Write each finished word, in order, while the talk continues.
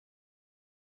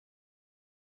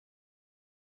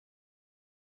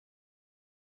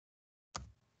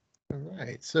All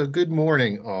right, so good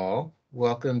morning, all.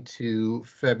 Welcome to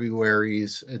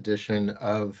February's edition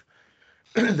of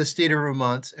the State of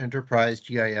Vermont's Enterprise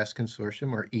GIS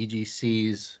Consortium, or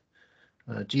EGC's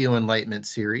GeoEnlightenment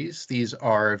series. These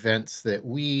are events that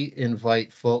we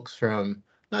invite folks from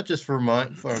not just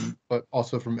Vermont, but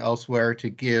also from elsewhere to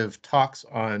give talks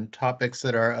on topics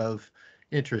that are of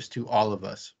interest to all of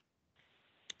us.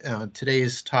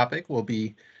 Today's topic will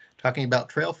be talking about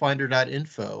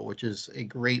Trailfinder.info, which is a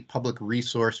great public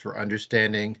resource for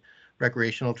understanding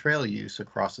recreational trail use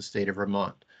across the state of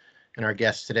Vermont. And our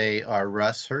guests today are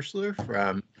Russ Hirschler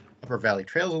from Upper Valley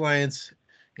Trails Alliance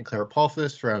and Claire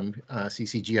Pulfus from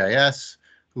CCGIS,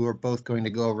 who are both going to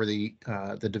go over the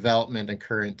development and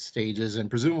current stages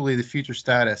and presumably the future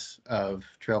status of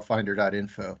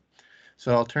Trailfinder.info.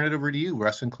 So I'll turn it over to you,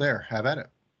 Russ and Claire. Have at it.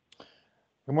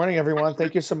 Good morning, everyone.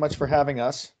 Thank you so much for having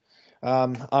us.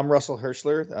 I'm Russell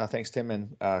Hirschler. Thanks, Tim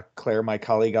and Claire, my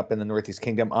colleague up in the Northeast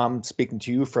Kingdom. I'm speaking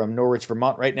to you from Norwich,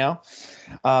 Vermont right now.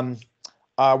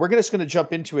 We're just going to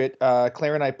jump into it.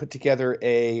 Claire and I put together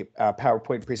a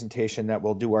PowerPoint presentation that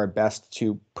we'll do our best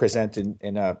to present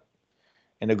in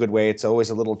a good way. It's always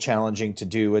a little challenging to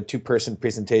do a two-person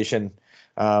presentation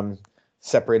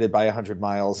separated by 100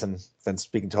 miles and then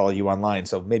speaking to all of you online.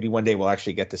 So maybe one day we'll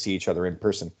actually get to see each other in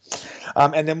person.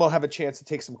 And then we'll have a chance to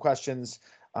take some questions.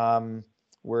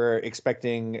 We're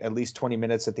expecting at least 20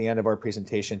 minutes at the end of our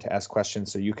presentation to ask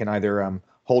questions. So you can either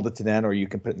hold it to then or you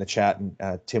can put it in the chat and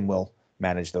Tim will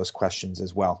manage those questions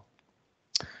as well.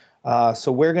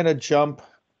 So we're going to jump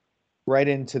right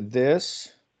into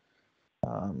this.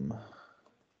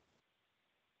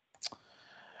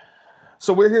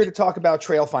 So we're here to talk about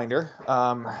Trailfinder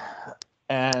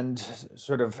and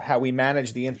sort of how we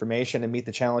manage the information and meet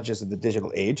the challenges of the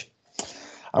digital age.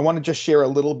 I want to just share a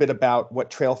little bit about what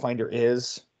Trailfinder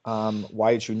is,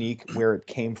 why it's unique, where it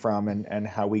came from, and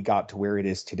how we got to where it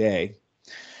is today.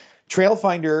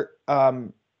 Trailfinder,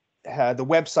 the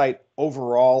website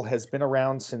overall has been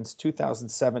around since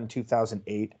 2007,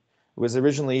 2008. It was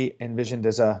originally envisioned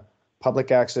as a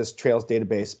public access trails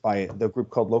database by the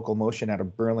group called Local Motion out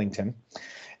of Burlington.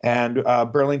 And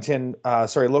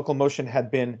Local Motion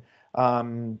had been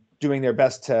doing their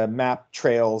best to map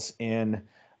trails in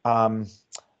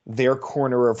their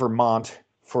corner of Vermont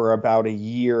for about a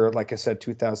year, like I said,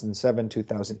 2007,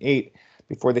 2008,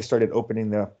 before they started opening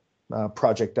the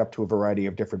project up to a variety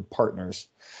of different partners.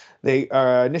 They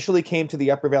initially came to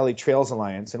the Upper Valley Trails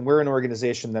Alliance, and we're an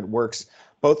organization that works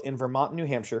both in Vermont and New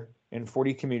Hampshire, in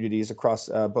 40 communities across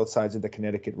both sides of the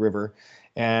Connecticut River.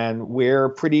 And we're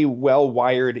pretty well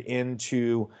wired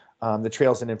into the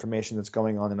trails and information that's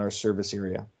going on in our service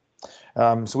area.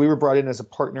 So we were brought in as a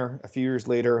partner. A few years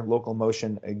later, Local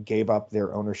Motion gave up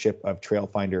their ownership of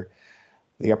Trailfinder.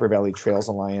 The Upper Valley Trails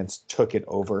Alliance took it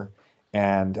over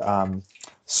and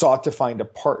sought to find a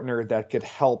partner that could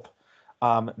help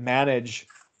manage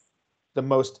the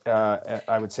most,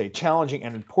 I would say, challenging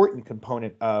and important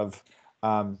component of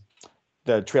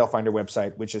the Trailfinder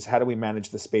website, which is how do we manage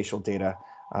the spatial data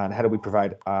and how do we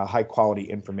provide high quality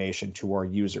information to our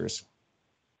users.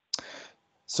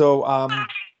 So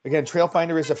again,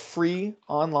 Trailfinder is a free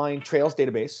online trails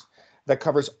database that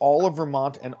covers all of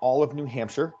Vermont and all of New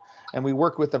Hampshire, and we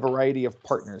work with a variety of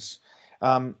partners.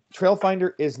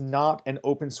 Trailfinder is not an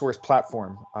open source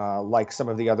platform like some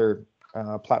of the other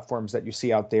platforms that you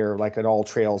see out there, like at All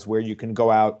Trails, where you can go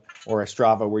out, or a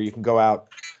Strava, where you can go out,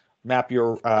 map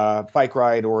your bike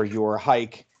ride or your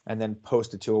hike, and then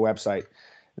post it to a website.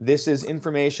 This is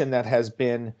information that has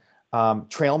been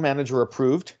Trail Manager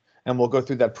approved, and we'll go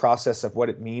through that process of what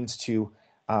it means to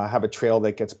have a trail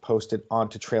that gets posted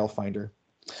onto Trailfinder.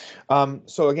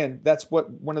 So again, that's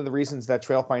one of the reasons that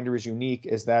Trailfinder is unique,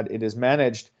 is that it is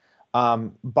managed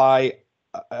by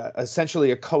essentially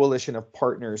a coalition of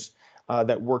partners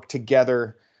that work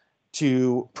together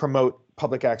to promote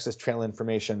public access trail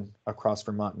information across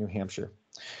Vermont, New Hampshire.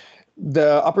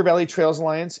 The Upper Valley Trails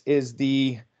Alliance is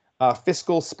the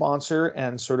fiscal sponsor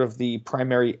and sort of the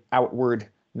primary outward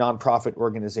nonprofit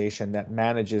organization that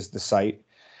manages the site.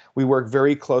 We work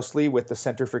very closely with the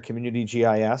Center for Community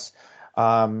GIS,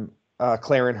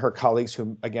 Claire and her colleagues,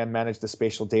 who again manage the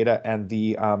spatial data and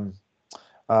the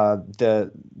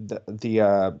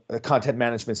content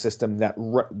management system that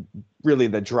really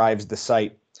drives the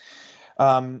site.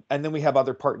 And then we have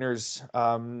other partners,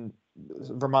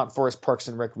 Vermont Forest Parks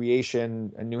and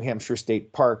Recreation, and New Hampshire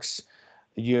State Parks,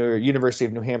 University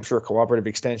of New Hampshire Cooperative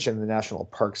Extension, and the National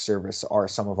Park Service are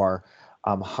some of our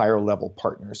higher level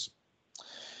partners.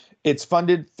 It's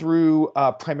funded through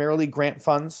primarily grant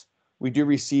funds. We do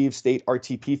receive state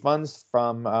RTP funds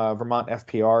from Vermont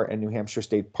FPR and New Hampshire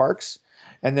State Parks.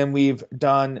 And then we've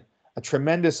done a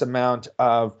tremendous amount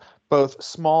of both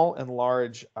small and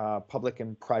large public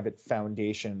and private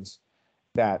foundations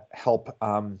that help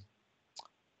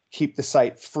keep the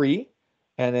site free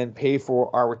and then pay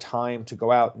for our time to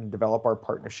go out and develop our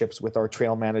partnerships with our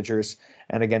trail managers,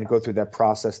 and again, go through that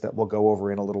process that we'll go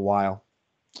over in a little while.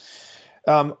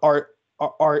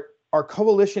 Our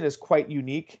coalition is quite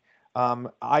unique.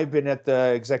 I've been at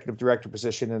the executive director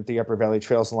position at the Upper Valley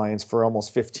Trails Alliance for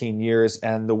almost 15 years,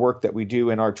 and the work that we do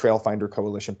in our Trailfinder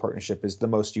Coalition partnership is the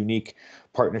most unique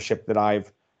partnership that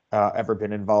I've ever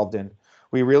been involved in.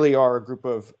 We really are a group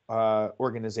of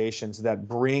organizations that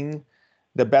bring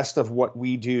the best of what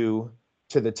we do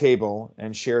to the table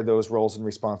and share those roles and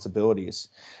responsibilities.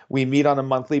 We meet on a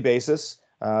monthly basis.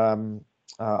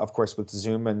 Of course, with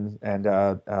Zoom and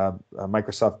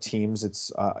Microsoft Teams,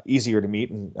 it's easier to meet,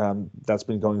 and that's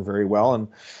been going very well. And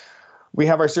we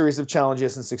have our series of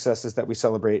challenges and successes that we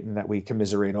celebrate and that we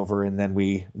commiserate over, and then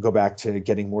we go back to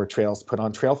getting more trails put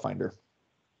on Trailfinder.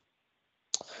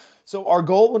 So our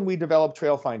goal when we developed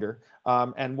Trailfinder,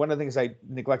 and one of the things I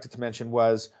neglected to mention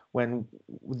was when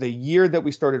the year that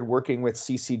we started working with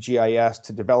CCGIS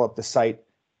to develop the site,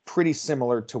 pretty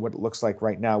similar to what it looks like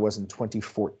right now, was in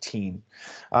 2014.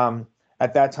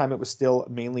 At that time, it was still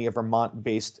mainly a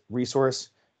Vermont-based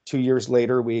resource. 2 years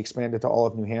later, we expanded to all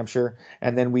of New Hampshire,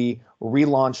 and then we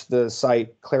relaunched the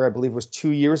site, Claire, I believe, was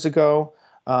 2 years ago,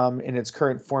 in its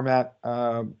current format,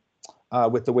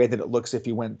 with the way that it looks if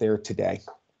you went there today.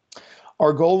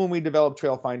 Our goal when we develop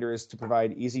Trailfinder is to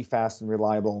provide easy, fast, and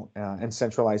reliable and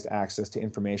centralized access to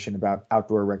information about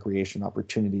outdoor recreation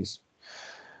opportunities.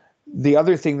 The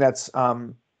other thing that's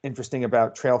interesting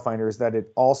about Trailfinder is that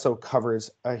it also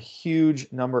covers a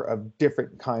huge number of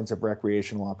different kinds of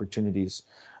recreational opportunities.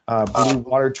 Blue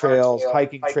water trails,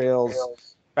 hiking trails,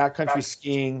 backcountry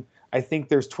skiing. I think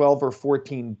there's 12 or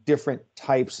 14 different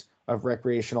types of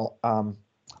recreational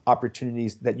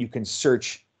opportunities that you can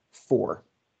search for.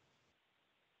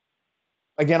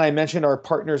 Again, I mentioned our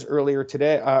partners earlier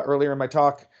in my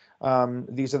talk.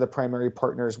 These are the primary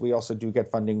partners. We also do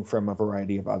get funding from a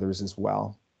variety of others as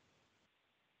well.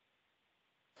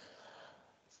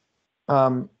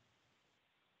 Claire,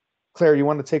 you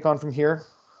want to take on from here?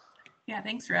 Yeah,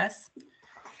 thanks, Russ.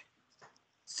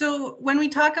 So when we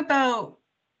talk about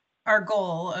our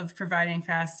goal of providing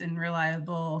fast and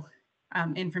reliable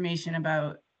information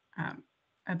about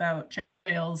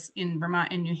trails in Vermont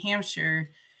and New Hampshire,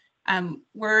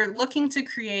 we're looking to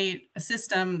create a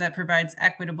system that provides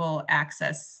equitable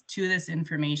access to this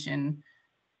information,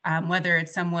 whether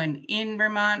it's someone in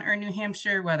Vermont or New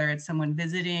Hampshire, whether it's someone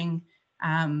visiting,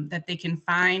 that they can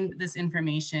find this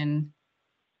information,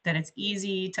 that it's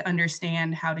easy to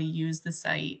understand how to use the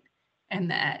site, and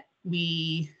that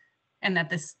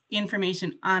this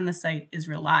information on the site is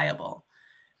reliable.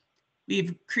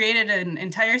 We've created an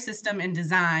entire system and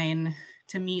design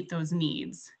to meet those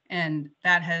needs, and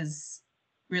that has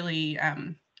really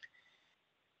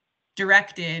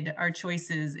directed our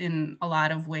choices in a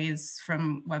lot of ways,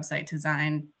 from website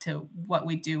design to what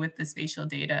we do with the spatial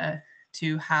data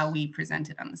to how we present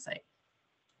it on the site.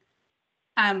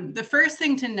 The first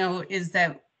thing to note is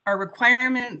that our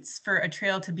requirements for a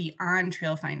trail to be on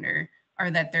Trailfinder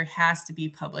are that there has to be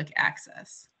public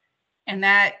access. And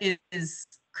that is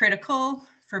critical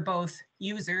for both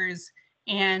users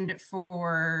and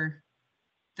for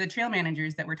the trail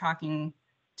managers that we're talking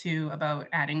to about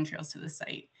adding trails to the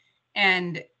site.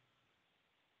 And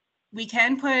we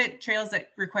can put trails that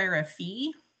require a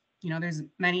fee. You know, there's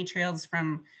many trails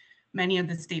from many of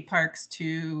the state parks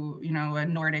to, you know, a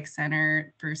Nordic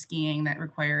center for skiing that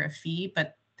require a fee,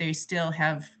 but they still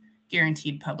have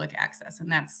guaranteed public access.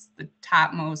 And that's the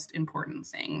top most important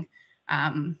thing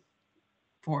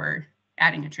for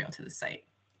adding a trail to the site.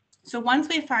 So once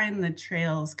we find the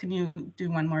trails, can you do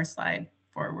one more slide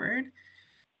forward?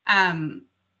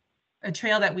 A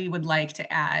trail that we would like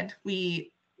to add,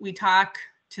 we talk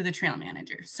to the trail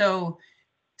manager. So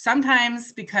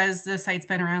sometimes, because the site's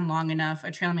been around long enough,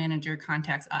 a trail manager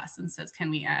contacts us and says, can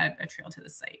we add a trail to the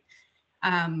site?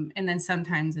 And then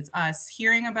sometimes it's us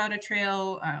hearing about a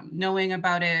trail, knowing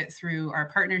about it through our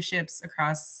partnerships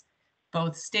across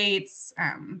both states,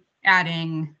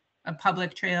 adding a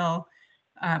public trail,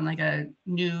 like a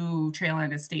new trail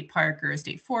in a state park or a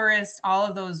state forest, all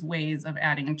of those ways of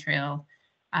adding a trail.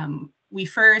 We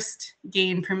first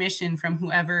gain permission from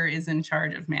whoever is in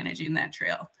charge of managing that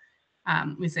trail.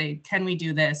 We say, can we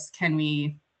do this? Can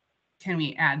we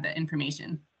add the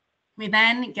information? We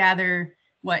then gather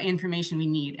what information we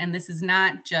need. And this is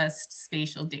not just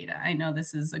spatial data. I know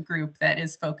this is a group that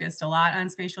is focused a lot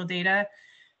on spatial data,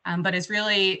 but it's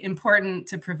really important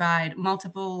to provide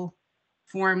multiple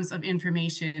forms of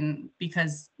information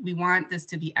because we want this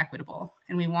to be equitable,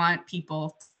 and we want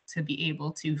people to be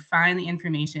able to find the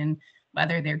information,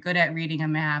 whether they're good at reading a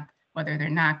map, whether they're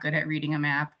not good at reading a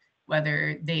map,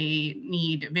 whether they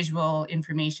need visual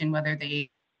information, whether they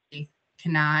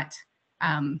cannot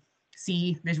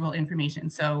see visual information.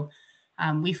 So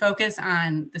we focus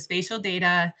on the spatial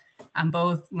data on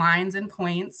both lines and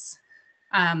points,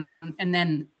 and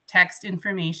then text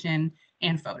information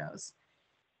and photos.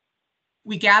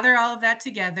 We gather all of that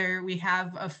together. We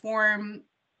have a form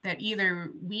that either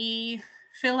we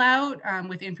fill out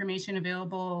with information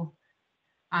available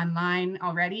online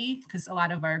already, because a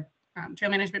lot of our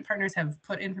trail management partners have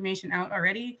put information out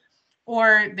already,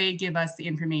 or they give us the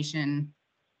information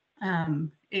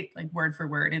like word for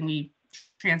word, and we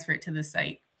transfer it to the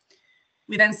site.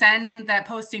 We then send that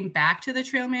posting back to the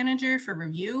trail manager for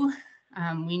review.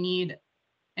 We need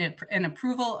an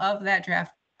approval of that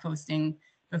draft posting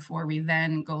before we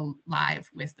then go live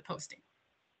with the posting.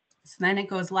 So then it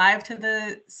goes live to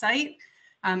the site.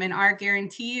 And our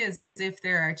guarantee is if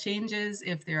there are changes,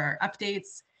 if there are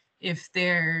updates, if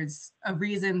there's a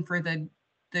reason for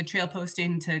the trail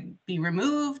posting to be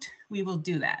removed, we will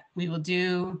do that. We will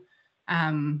do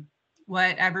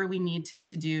whatever we need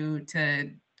to do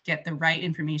to get the right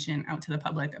information out to the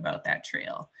public about that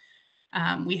trail.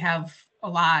 We have a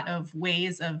lot of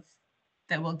ways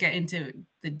that we'll get into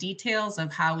the details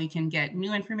of how we can get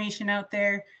new information out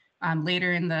there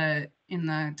later in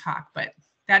the talk, but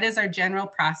that is our general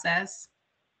process.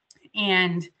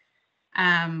 And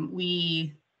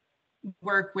we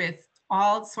work with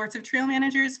all sorts of trail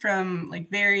managers, from like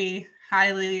very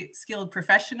highly skilled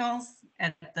professionals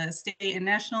at the state and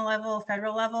national level,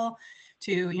 federal level,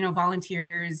 to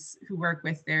volunteers who work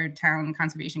with their town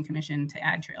conservation commission to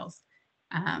add trails.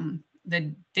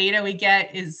 The data we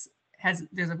get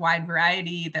there's a wide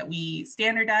variety that we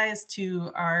standardize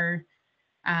to our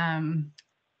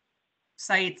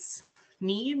site's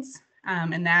needs,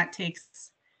 and that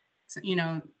takes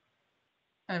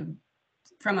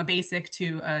from a basic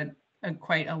to a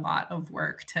quite a lot of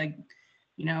work to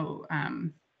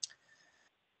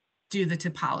do the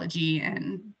topology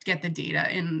and get the data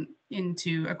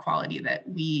into a quality that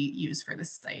we use for the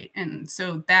site. And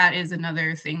so that is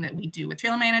another thing that we do with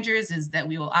trail managers, is that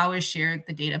we will always share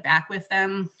the data back with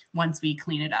them once we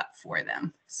clean it up for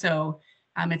them. So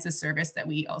it's a service that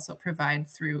we also provide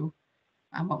through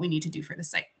what we need to do for the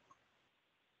site.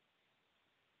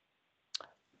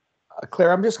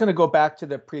 Claire, I'm just going to go back to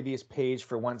the previous page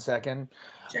for 1 second.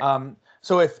 Sure.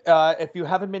 So if you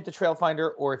haven't been to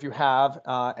Trailfinder, or if you have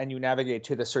and you navigate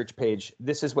to the search page,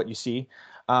 this is what you see.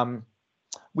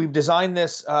 We've designed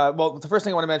this. Well, the first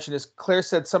thing I want to mention is Claire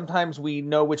said sometimes we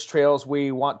know which trails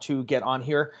we want to get on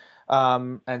here.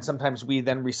 And sometimes we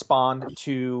then respond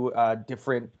to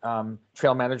different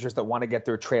trail managers that want to get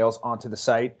their trails onto the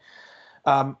site.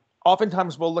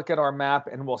 Oftentimes we'll look at our map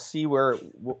and we'll see where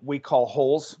we call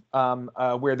holes,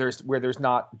 where there's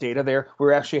not data there. We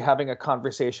were actually having a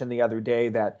conversation the other day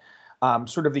that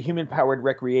sort of the human-powered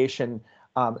recreation,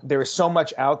 there is so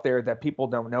much out there that people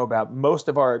don't know about. Most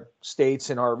of our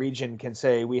states in our region can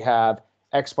say we have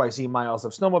XYZ miles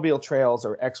of snowmobile trails,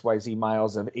 or XYZ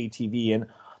miles of ATV and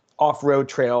off-road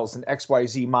trails, and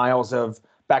XYZ miles of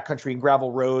backcountry and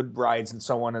gravel road rides, and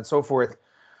so on and so forth.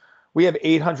 We have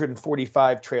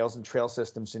 845 trails and trail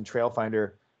systems in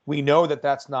Trailfinder. We know that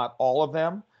that's not all of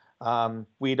them. I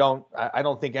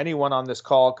don't think anyone on this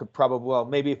call could probably, well,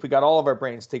 maybe if we got all of our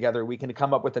brains together, we can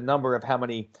come up with a number of how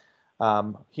many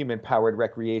human-powered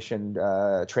recreation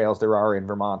trails there are in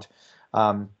Vermont.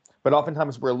 But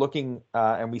oftentimes we're looking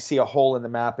and we see a hole in the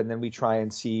map, and then we try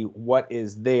and see what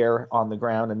is there on the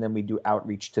ground, and then we do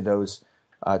outreach to those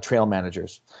trail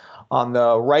managers. On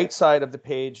the right side of the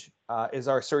page is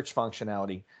our search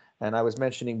functionality. And I was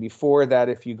mentioning before that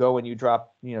if you go and you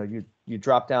drop, you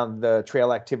drop down the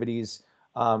trail activities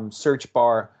search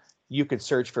bar, you could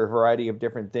search for a variety of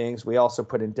different things. We also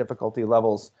put in difficulty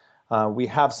levels. We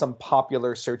have some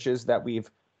popular searches that we've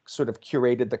sort of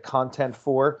curated the content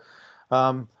for.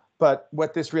 But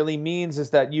what this really means is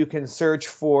that you can search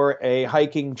for a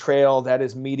hiking trail that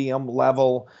is medium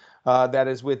level, that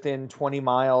is within 20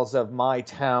 miles of my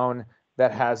town,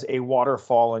 that has a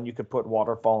waterfall, and you could put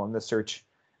waterfall in the search,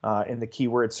 in the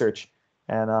keyword search,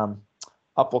 and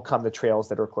up will come the trails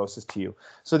that are closest to you.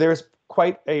 So there's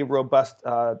quite a robust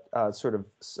sort of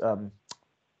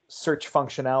search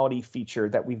functionality feature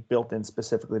that we've built in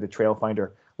specifically to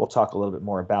Trailfinder. We'll talk a little bit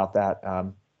more about that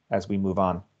as we move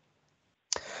on.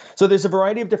 So there's a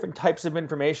variety of different types of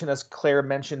information, as Claire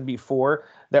mentioned before,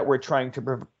 that we're trying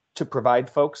to provide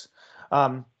folks.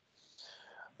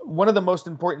 one of the most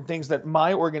important things that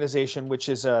my organization, which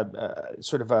is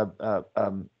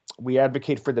we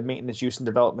advocate for the maintenance, use, and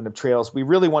development of trails. We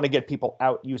really want to get people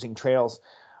out using trails.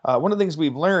 One of the things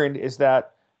we've learned is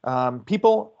that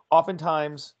people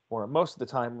oftentimes, or most of the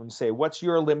time, when you say, what's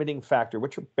your limiting factor,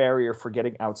 what's your barrier for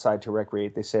getting outside to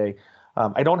recreate, they say,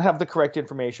 I don't have the correct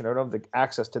information, I don't have the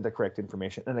access to the correct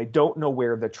information, and I don't know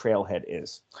where the trailhead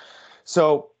is.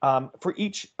 So for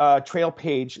each trail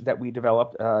page that we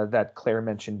developed that Claire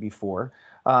mentioned before,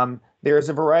 there's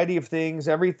a variety of things,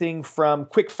 everything from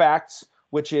quick facts,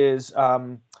 which is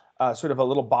sort of a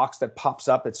little box that pops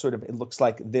up. It looks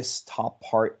like this top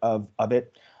part of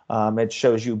it. It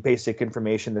shows you basic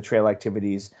information, the trail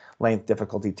activities, length,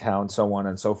 difficulty, town, so on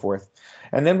and so forth.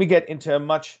 And then we get into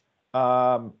much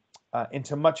more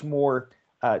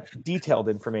detailed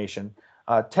information.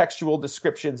 Textual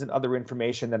descriptions and other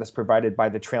information that is provided by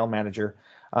the trail manager.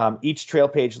 Each trail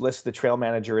page lists the trail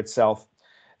manager itself.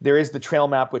 There is the trail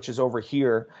map, which is over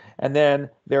here. And then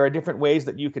there are different ways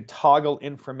that you could toggle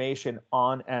information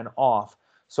on and off.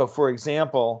 So for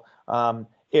example,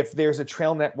 if there's a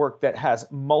trail network that has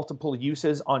multiple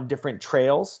uses on different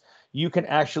trails, you can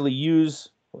actually use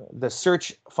the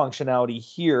search functionality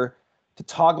here to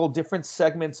toggle different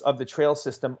segments of the trail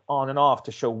system on and off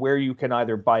to show where you can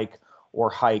either bike or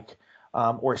hike,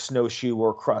 or snowshoe,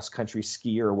 or cross-country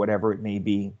ski, or whatever it may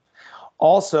be.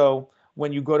 Also,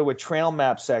 when you go to a trail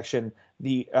map section,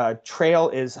 the trail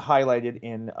is highlighted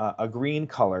in a green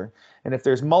color. And if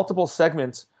there's multiple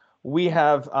segments, we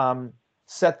have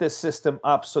set this system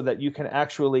up so that you can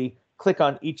actually click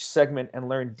on each segment and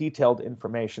learn detailed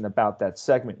information about that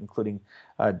segment, including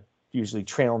usually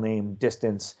trail name,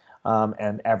 distance,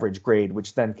 and average grade,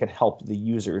 which then can help the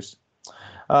users.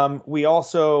 We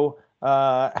also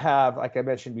have, like I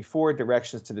mentioned before,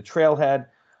 directions to the trailhead.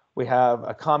 We have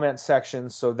a comment section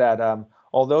so that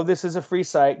although this is a free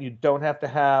site, you don't have to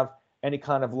have any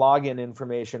kind of login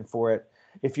information for it.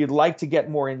 If you'd like to get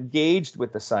more engaged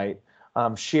with the site,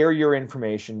 share your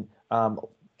information,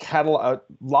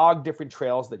 log different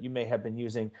trails that you may have been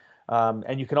using,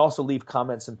 and you can also leave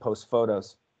comments and post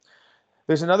photos.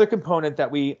 There's another component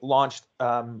that we launched.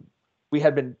 We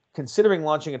had been considering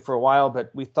launching it for a while,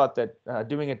 but we thought that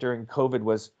doing it during COVID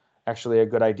was actually a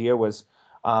good idea, was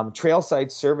Trail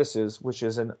Site Services, which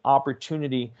is an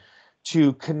opportunity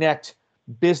to connect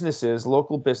businesses,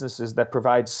 local businesses that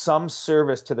provide some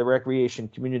service to the recreation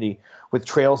community with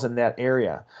trails in that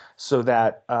area, so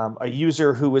that a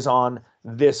user who is on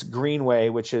this greenway,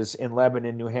 which is in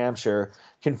Lebanon, New Hampshire,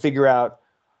 can figure out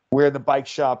where the bike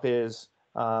shop is,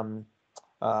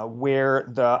 where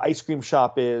the ice cream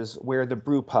shop is, where the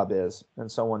brew pub is,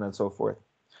 and so on and so forth.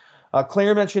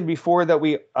 Claire mentioned before that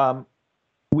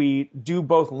we do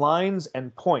both lines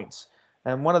and points.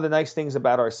 And one of the nice things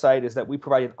about our site is that we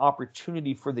provide an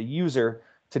opportunity for the user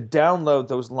to download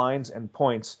those lines and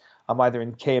points either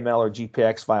in KML or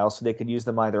GPX files, so they could use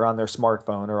them either on their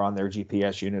smartphone or on their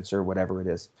GPS units or whatever it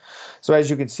is. So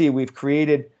as you can see, we've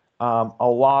created a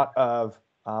lot of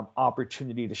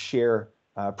opportunity to share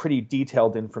pretty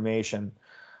detailed information.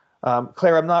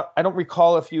 Claire, I don't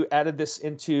recall if you added this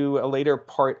into a later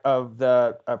part of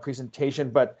the presentation,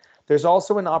 but there's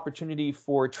also an opportunity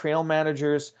for trail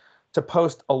managers to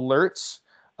post alerts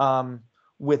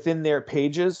within their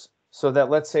pages, so that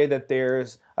let's say that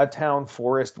there's a town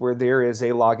forest where there is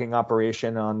a logging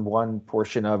operation on one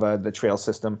portion of the trail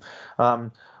system.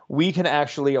 We can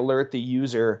actually alert the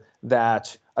user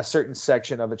that a certain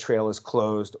section of a trail is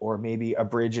closed, or maybe a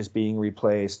bridge is being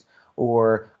replaced,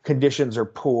 or conditions are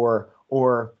poor,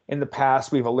 or in the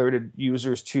past we've alerted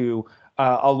users to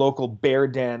a local bear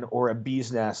den or a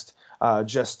bee's nest,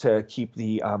 just to keep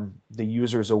the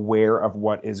users aware of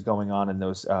what is going on in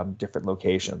those different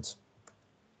locations.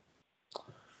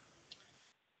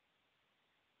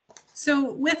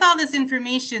 So with all this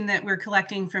information that we're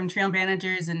collecting from trail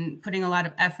managers and putting a lot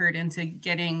of effort into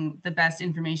getting the best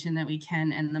information that we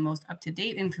can and the most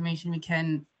up-to-date information we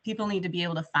can, people need to be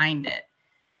able to find it.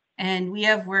 And we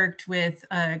have worked with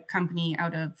a company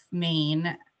out of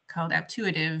Maine called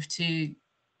Aptuitive to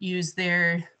use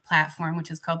their platform, which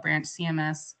is called Branch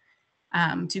CMS,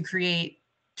 to create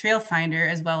Trailfinder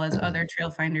as well as other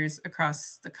trail finders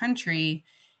across the country.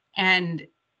 And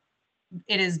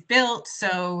it is built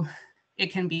so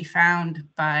it can be found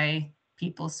by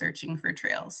people searching for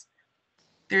trails.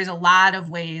 There's a lot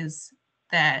of ways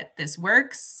that this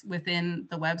works within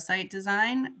the website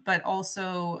design, but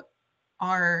also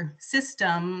our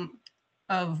system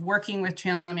of working with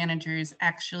trail managers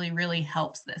actually really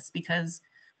helps this, because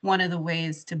one of the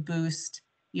ways to boost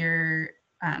your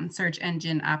search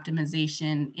engine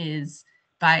optimization is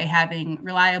by having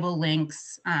reliable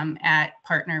links at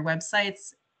partner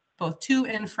websites, both to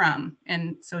and from.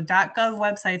 And so .gov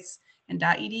websites and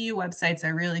 .edu websites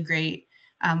are really great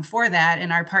for that.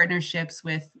 And our partnerships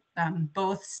with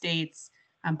both states,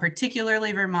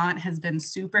 particularly Vermont, has been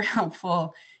super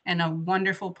helpful and a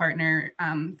wonderful partner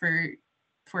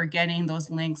for getting those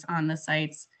links on the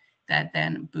sites that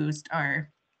then boost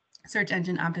our search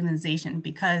engine optimization.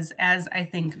 Because as I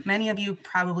think many of you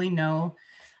probably know,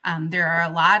 there are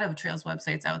a lot of Trails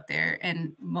websites out there,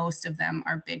 and most of them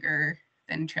are bigger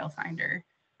than Trailfinder.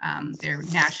 They're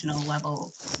national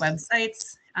level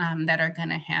websites that are going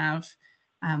to have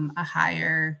a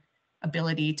higher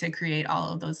ability to create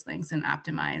all of those links and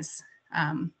optimize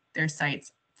their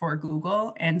sites for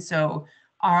Google. And so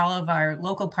all of our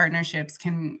local partnerships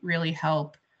can really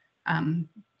help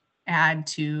add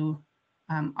to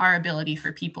our ability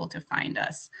for people to find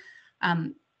us.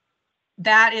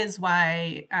 That is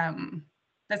why,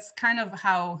 that's kind of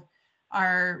how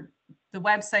the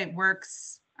website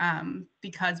works,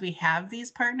 because we have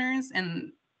these partners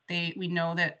and we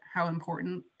know that how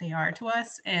important they are to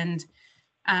us. And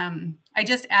I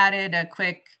just added a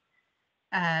quick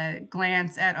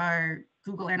glance at our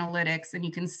Google Analytics, and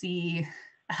you can see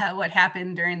what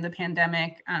happened during the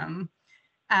pandemic.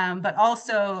 But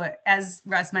also, as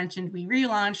Russ mentioned, we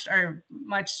relaunched our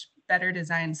much better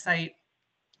designed site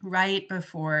right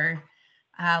before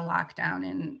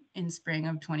lockdown in spring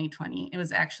of 2020. It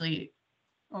was actually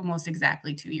almost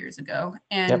exactly 2 years ago.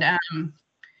 And yep.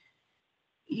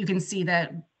 You can see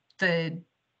that the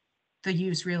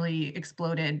use really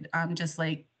exploded, just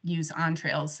like use on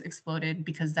Trails exploded,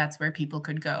 because that's where people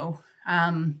could go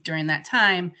during that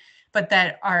time, but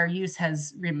that our use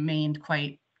has remained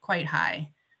quite high.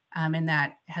 And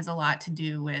that has a lot to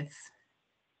do with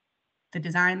the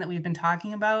design that we've been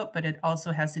talking about, but it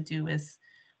also has to do with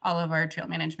all of our trail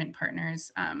management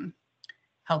partners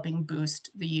helping boost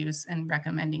the use and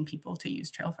recommending people to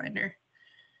use Trailfinder.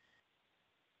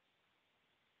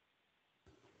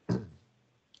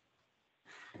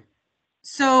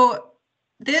 So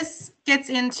this gets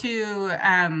into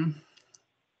a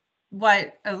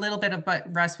little bit of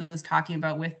what Russ was talking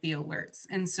about with the alerts.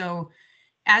 And so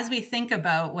as we think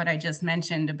about what I just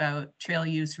mentioned about trail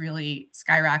use really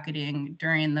skyrocketing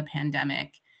during the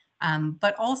pandemic,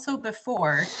 but also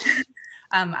before,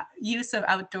 use of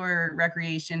outdoor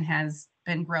recreation has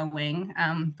been growing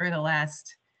for the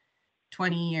last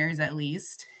 20 years at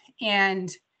least.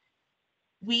 And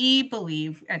we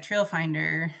believe at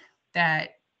Trailfinder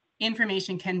that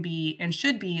information can be and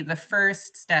should be the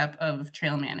first step of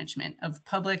trail management, of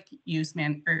public use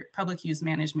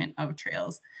management of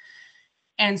trails.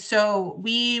 And so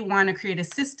we want to create a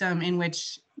system in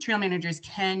which trail managers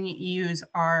can use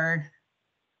our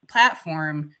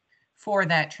platform for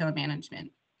that trail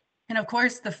management. And of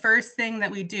course, the first thing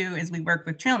that we do is we work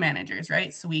with trail managers,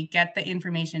 right? So we get the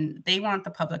information they want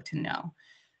the public to know.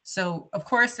 So of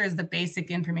course, there's the basic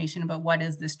information about what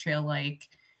is this trail like,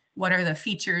 what are the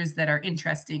features that are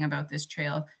interesting about this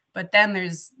trail, but then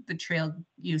there's the trail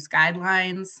use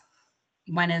guidelines.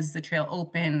 When is the trail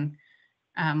open?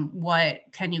 What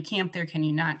can you camp there? Can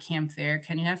you not camp there?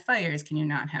 Can you have fires? Can you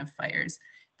not have fires?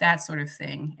 That sort of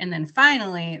thing. And then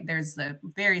finally, there's the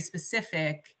very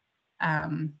specific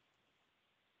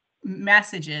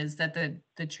messages that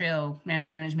the trail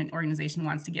management organization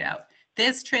wants to get out.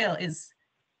 This trail is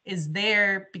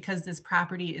there because this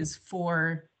property is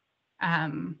for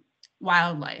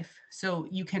wildlife. So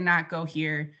you cannot go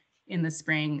here in the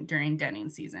spring during denning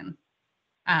season,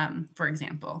 for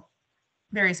example.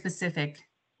 Very specific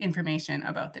information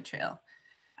about the trail.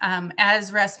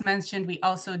 As Russ mentioned, we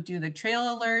also do the trail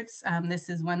alerts. This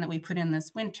is one that we put in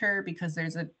this winter because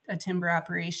there's a timber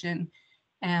operation,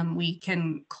 and we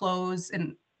can close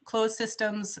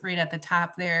systems right at the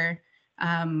top there.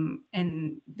 And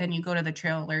then you go to the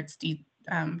trail alerts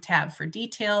tab for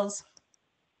details.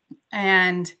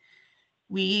 And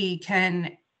we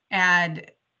can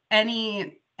add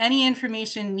any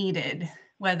information needed,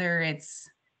 whether it's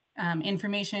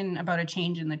information about a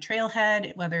change in the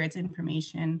trailhead, whether it's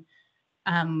information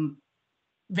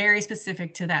very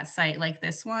specific to that site like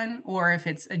this one, or if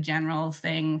it's a general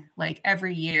thing like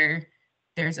every year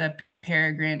there's a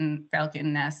peregrine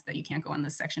falcon nest that you can't go on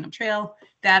this section of trail,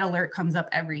 that alert comes up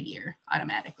every year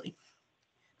automatically.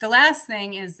 The last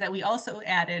thing is that we also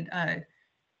added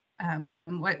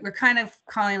what we're kind of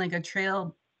calling like a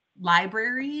trail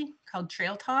library called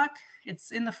Trail Talk.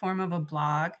 It's in the form of a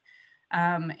blog.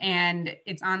 And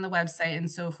it's on the website. And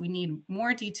so if we need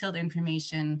more detailed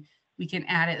information, we can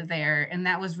add it there. And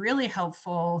that was really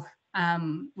helpful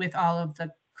with all of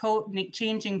the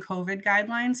changing COVID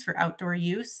guidelines for outdoor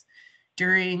use.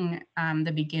 during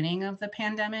the beginning of the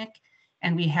pandemic,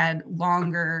 and we had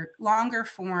longer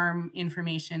form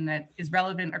information that is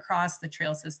relevant across the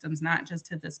trail systems, not just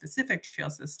to the specific trail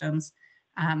systems,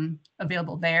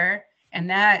 available there. And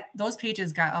those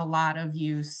pages got a lot of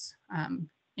use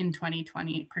in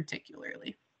 2020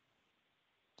 particularly.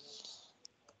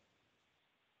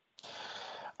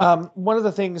 One of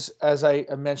the things, as I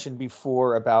mentioned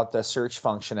before about the search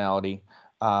functionality,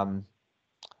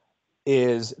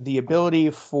 is the ability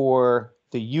for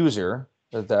the user,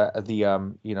 the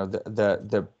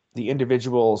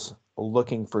individuals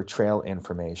looking for trail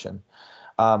information,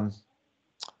 to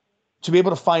be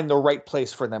able to find the right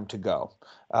place for them to go.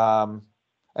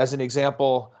 As an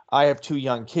example, I have 2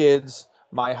 young kids.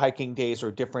 My hiking days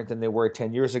are different than they were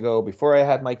 10 years ago before I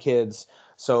had my kids.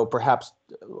 So perhaps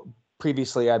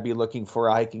previously I'd be looking for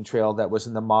a hiking trail that was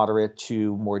in the moderate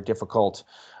to more difficult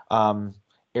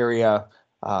area.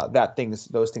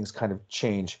 Those things kind of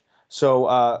change.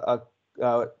 So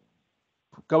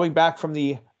going back from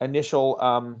the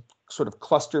initial sort of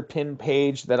cluster pin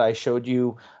page that I showed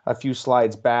you a few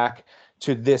slides back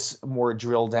to this more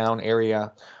drill down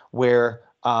area where,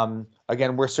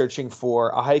 again, we're searching for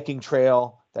a hiking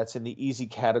trail that's in the easy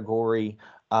category,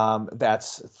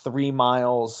 that's 3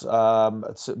 miles,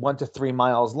 1 to 3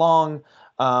 miles long,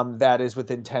 that is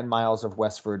within 10 miles of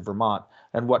Westford, Vermont.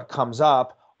 And what comes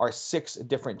up are 6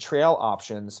 different trail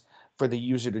options for the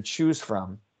user to choose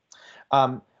from.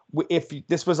 If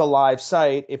this was a live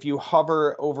site, if you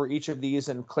hover over each of these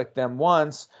and click them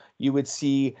once, you would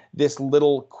see this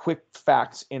little quick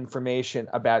facts information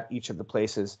about each of the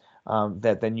places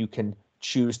that then you can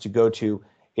choose to go to.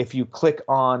 If you click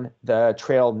on the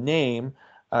trail name,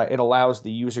 it allows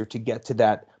the user to get to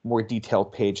that more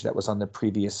detailed page that was on the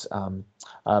previous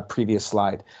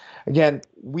slide. Again,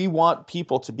 we want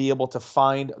people to be able to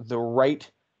find the right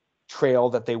trail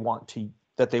that they want to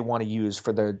use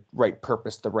for the right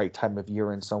purpose, the right time of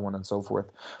year, and so on and so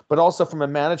forth. But also from a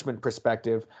management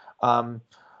perspective,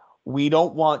 we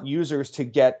don't want users to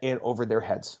get in over their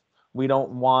heads. We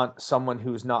don't want someone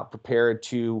who's not prepared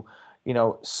to,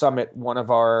 summit one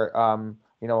of our,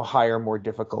 higher, more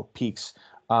difficult peaks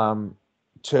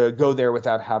to go there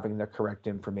without having the correct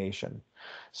information.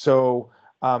 So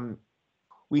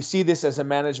we see this as a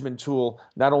management tool,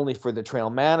 not only for the trail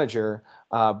manager,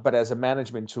 but as a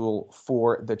management tool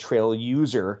for the trail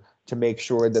user to make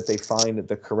sure that they find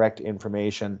the correct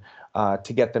information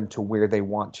to get them to where they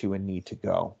want to and need to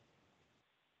go.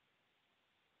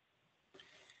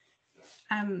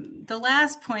 The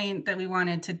last point that we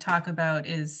wanted to talk about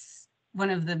is one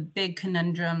of the big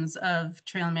conundrums of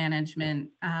trail management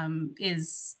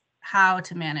is how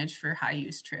to manage for high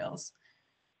use trails.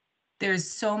 There's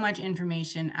so much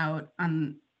information out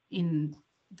in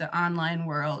the online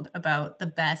world about the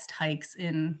best hikes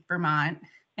in Vermont,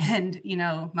 and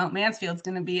Mount Mansfield's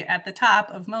going to be at the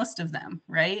top of most of them,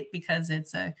 right? Because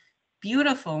it's a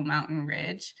beautiful mountain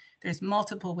ridge. There's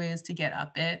multiple ways to get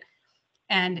up it,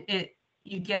 and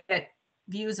you get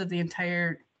views of the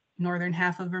entire northern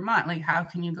half of Vermont. Like, how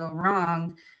can you go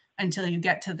wrong until you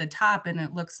get to the top and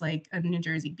it looks like a New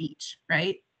Jersey beach,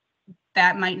 right?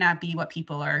 That might not be what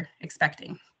people are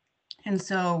expecting. And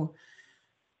so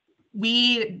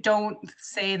we don't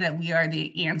say that we are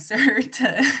the answer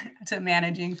to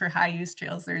managing for high use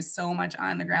trails. There's so much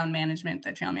on the ground management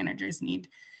that trail managers need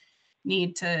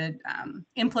to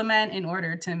implement in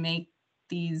order to make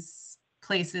these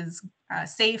places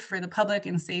safe for the public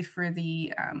and safe for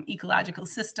the ecological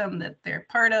system that they're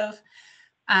part of.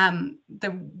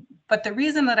 But the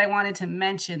reason that I wanted to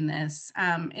mention this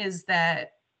is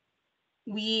that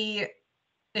we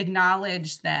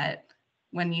acknowledge that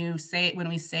when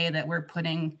we say that we're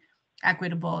putting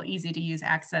equitable, easy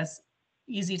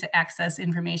to access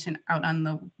information out on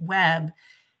the web,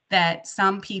 that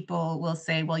some people will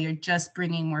say, well, you're just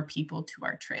bringing more people to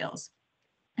our trails.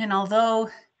 And although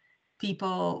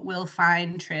people will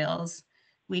find trails,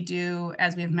 we do,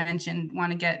 as we've mentioned,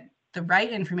 want to get the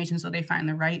right information so they find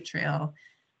the right trail.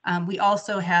 We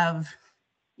also have,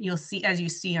 as you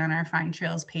see on our Find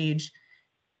Trails page,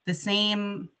 the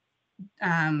same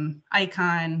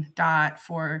icon dot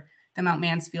for the Mount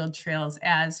Mansfield trails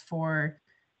as for,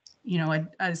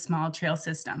 a small trail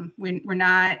system. We're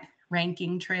not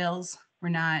ranking trails. We're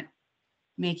not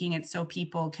making it so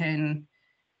people can,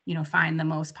 find the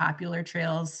most popular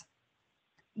trails.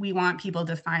 We want people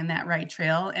to find that right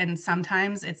trail. And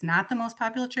sometimes it's not the most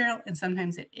popular trail, and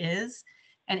sometimes it is.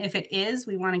 And if it is,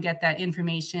 we want to get that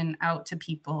information out to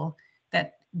people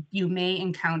that you may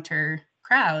encounter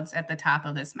crowds at the top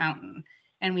of this mountain.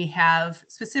 And we have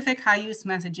specific high use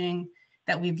messaging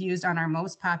that we've used on our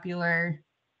most popular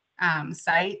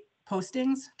site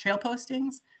postings, trail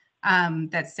postings,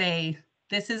 that say,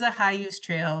 this is a high use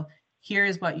trail. Here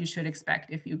is what you should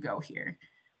expect if you go here.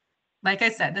 Like I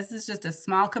said, this is just a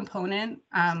small component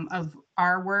of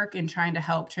our work in trying to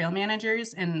help trail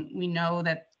managers. And we know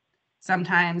that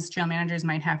sometimes trail managers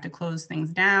might have to close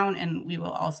things down, and we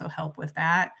will also help with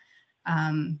that.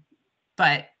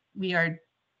 But we are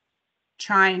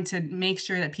trying to make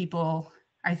sure that people,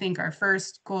 I think our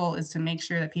first goal is to make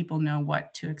sure that people know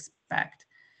what to expect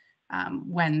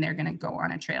when they're going to go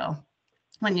on a trail.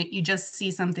 When you just see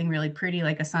something really pretty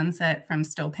like a sunset from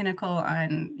Stowe Pinnacle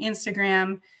on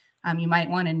Instagram, you might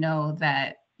want to know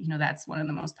that, that's one of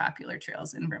the most popular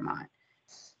trails in Vermont.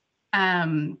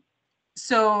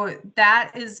 So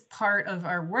that is part of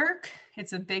our work.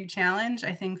 It's a big challenge,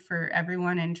 I think, for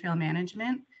everyone in trail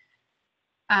management.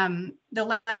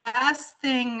 The last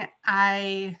thing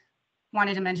I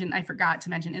wanted to mention, I forgot to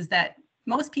mention, is that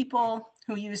most people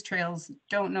who use trails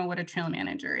don't know what a trail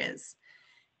manager is.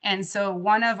 And so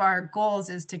one of our goals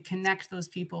is to connect those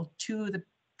people to the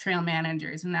trail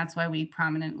managers. And that's why we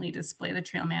prominently display the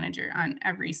trail manager on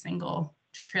every single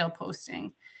trail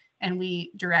posting. And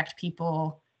we direct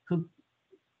people who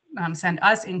send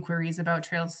us inquiries about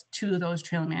trails to those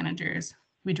trail managers.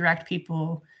 We direct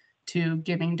people to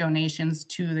giving donations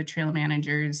to the trail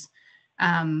managers,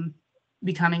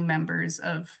 becoming members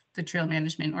of the trail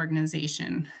management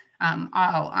organization,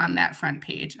 all on that front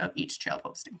page of each trail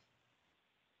posting.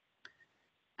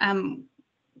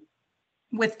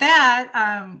 With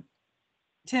that,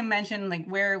 Tim mentioned, like,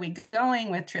 where are we going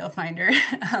with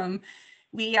Trailfinder?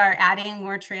 We are adding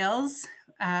more trails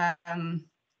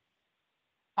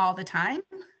all the time.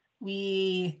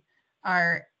 We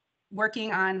are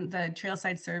working on the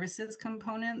trailside services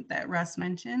component that Russ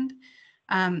mentioned.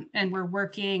 And we're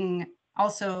working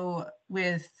also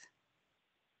with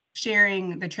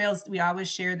sharing the trails. We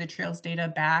always share the trails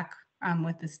data back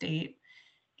with the state,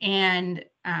 and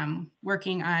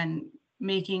working on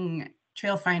making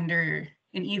Trailfinder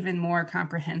an even more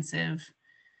comprehensive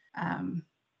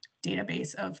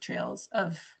database of trails,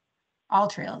 of all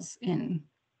trails in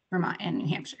Vermont and New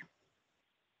Hampshire.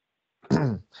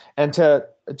 And to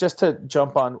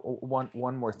jump on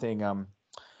one more thing,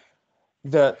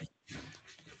 there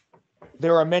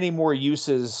are many more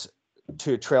uses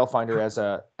to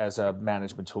Trailfinder as a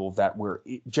management tool that we're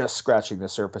just scratching the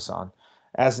surface on.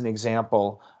 As an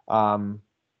example,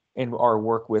 in our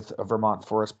work with Vermont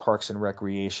Forest Parks and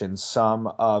Recreation, some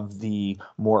of the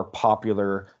more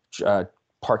popular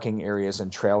parking areas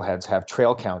and trailheads have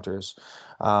trail counters.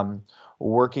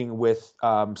 Working with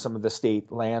some of the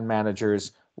state land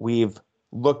managers, we've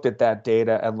looked at that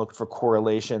data and looked for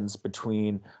correlations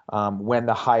between when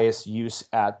the highest use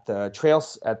at the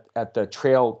trails at the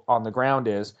trail on the ground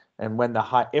is, and when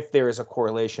if there is a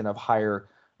correlation of higher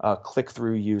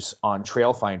click-through use on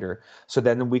Trailfinder. So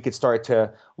then we could start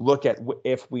to look at,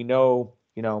 if we know,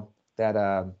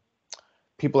 that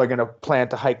people are going to plan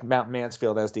to hike Mount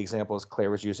Mansfield, as the example as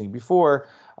Claire was using before,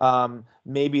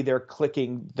 maybe they're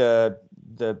clicking the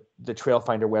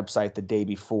Trailfinder website the day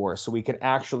before, so we can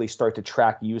actually start to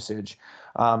track usage.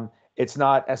 It's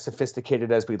not as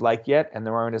sophisticated as we'd like yet, and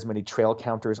there aren't as many trail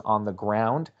counters on the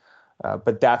ground,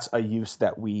 but that's a use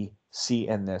that we see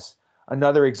in this.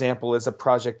 Another example is a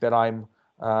project that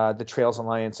the Trails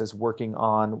Alliance is working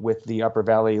on with the Upper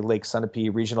Valley Lake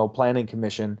Sunapee Regional Planning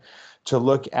Commission to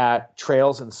look at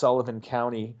trails in Sullivan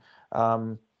County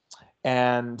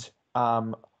and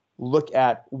look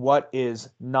at what is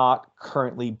not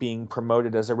currently being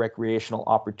promoted as a recreational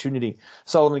opportunity.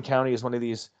 Sullivan County is one of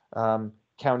these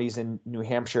counties in New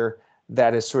Hampshire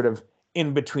that is sort of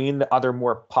in between the other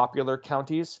more popular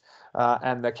counties,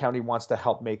 and the county wants to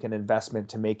help make an investment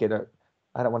to make it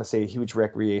I don't want to say a huge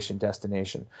recreation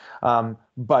destination,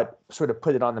 but sort of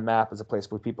put it on the map as a place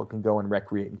where people can go and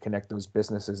recreate and connect those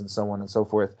businesses and so on and so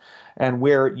forth. And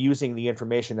we're using the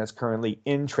information that's currently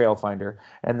in Trailfinder,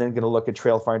 and then going to look at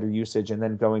Trailfinder usage, and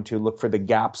then going to look for the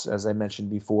gaps, as I mentioned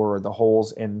before, or the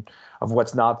holes of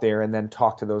what's not there, and then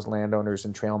talk to those landowners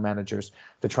and trail managers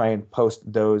to try and post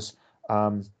those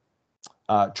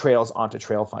trails onto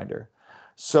Trailfinder.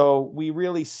 So we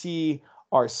really see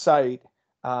our site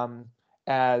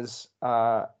as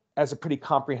a pretty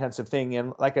comprehensive thing.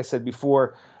 And like I said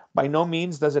before, by no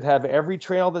means does it have every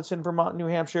trail that's in Vermont and New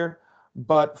Hampshire,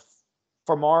 but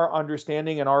from our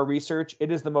understanding and our research,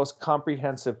 it is the most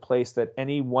comprehensive place that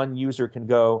any one user can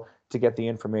go to get the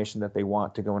information that they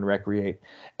want to go and recreate.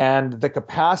 And the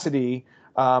capacity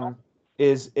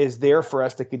is there for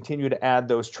us to continue to add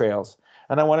those trails.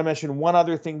 And I want to mention one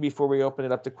other thing before we open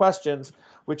it up to questions,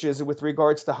 which is with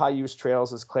regards to high use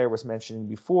trails, as Claire was mentioning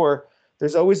before,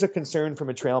 there's always a concern from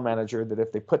a trail manager that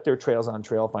if they put their trails on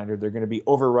Trailfinder, they're going to be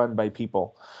overrun by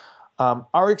people.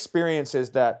 Our experience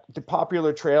is that the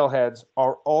popular trailheads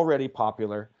are already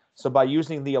popular. So by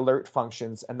using the alert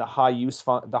functions and the high use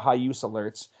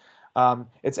alerts,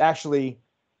 it's actually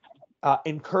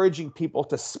encouraging people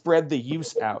to spread the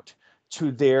use out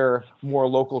to their more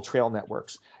local trail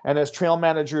networks. And as trail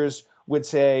managers would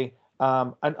say,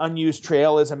 an unused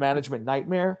trail is a management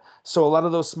nightmare. So a lot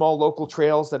of those small local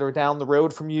trails that are down the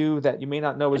road from you that you may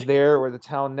not know is there, or the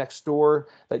town next door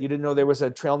that you didn't know there was a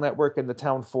trail network in the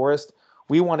town forest,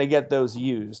 we want to get those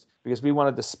used because we want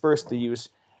to disperse the use,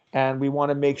 and we want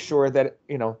to make sure that,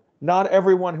 you know, not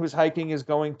everyone who's hiking is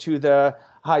going to the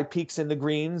high peaks in the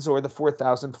greens or the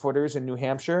 4,000 footers in New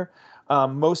Hampshire.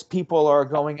 Most people are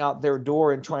going out their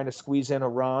door and trying to squeeze in a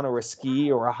run or a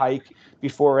ski or a hike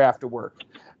before or after work.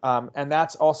 And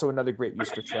that's also another great use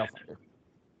for Trailfinder.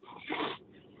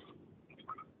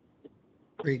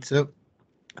 Great. So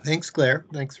thanks, Claire.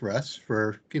 Thanks, Russ,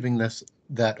 for giving us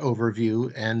that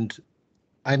overview. And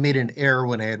I made an error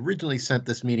when I had originally sent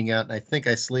this meeting out, and I think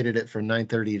I slated it for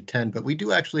 9:30 to 10, but we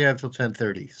do actually have till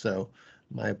 10:30. So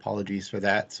my apologies for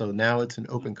that. So now it's an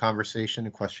open conversation,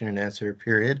 a question and answer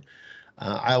period.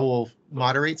 I will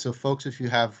moderate. So folks, if you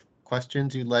have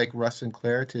questions you'd like Russ and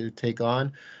Claire to take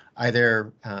on,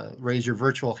 either raise your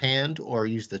virtual hand or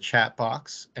use the chat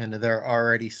box. And there are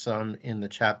already some in the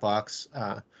chat box.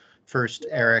 First,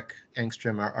 Eric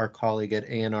Engstrom, our colleague at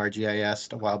A&R GIS,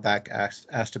 a while back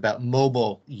asked about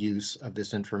mobile use of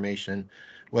this information,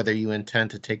 whether you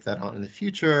intend to take that on in the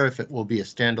future, if it will be a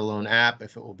standalone app,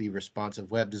 if it will be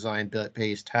responsive web design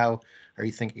based. How are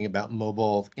you thinking about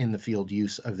mobile in the field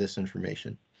use of this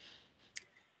information?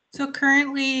 So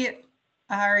currently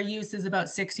our use is about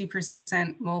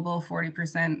 60% mobile,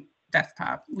 40%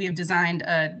 desktop. We have designed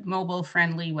a mobile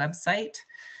friendly website,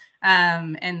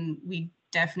 and we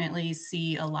definitely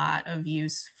see a lot of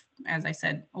use. As I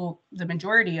said, the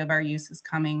majority of our use is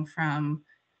coming from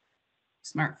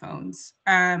smartphones.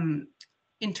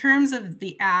 In terms of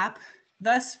the app,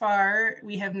 thus far,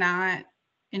 we have not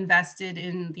invested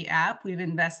in the app. We've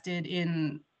invested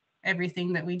in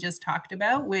everything that we just talked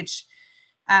about, which,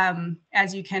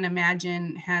 as you can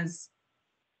imagine, has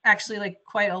actually like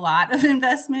quite a lot of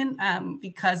investment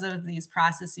because of these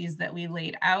processes that we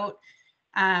laid out.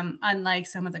 Unlike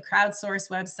some of the crowdsourced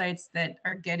websites that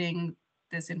are getting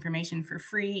this information for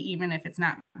free, even if it's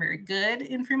not very good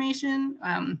information,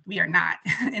 we are not.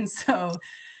 And so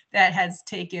that has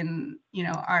taken,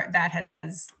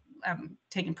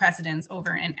 taken precedence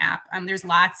over an app. There's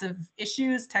lots of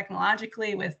issues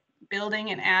technologically with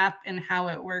building an app and how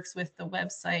it works with the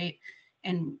website,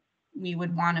 and we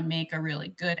would want to make a really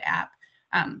good app.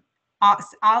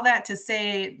 All that to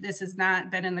say, this has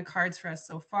not been in the cards for us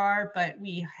so far, but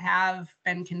we have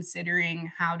been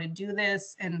considering how to do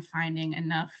this and finding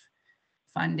enough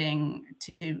funding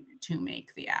to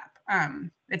make the app.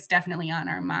 It's definitely on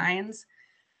our minds.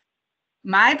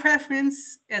 My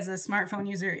preference as a smartphone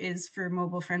user is for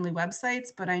mobile-friendly websites,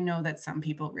 but I know that some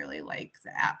people really like the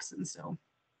apps, and so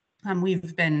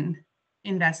we've been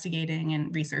investigating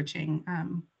and researching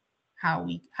how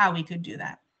we could do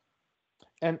that.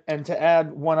 And to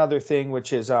add one other thing,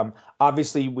 which is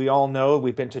obviously we all know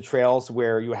we've been to trails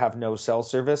where you have no cell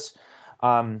service.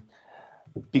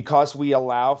 Because we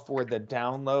allow for the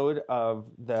download of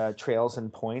the trails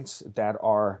and points that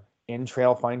are in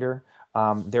Trailfinder,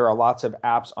 there are lots of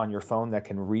apps on your phone that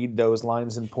can read those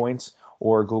lines and points,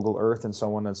 or Google Earth and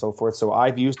so on and so forth. So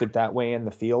I've used it that way in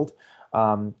the field.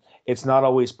 It's not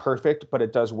always perfect, but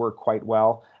it does work quite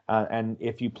well. And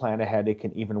if you plan ahead, it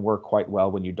can even work quite well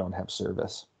when you don't have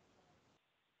service.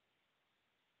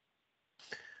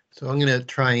 So I'm going to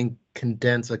try and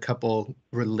condense a couple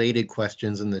related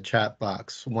questions in the chat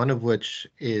box, one of which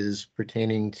is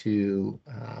pertaining to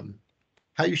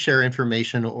how you share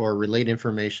information or relate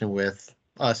information with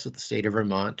us at the state of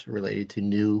Vermont related to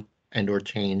new and or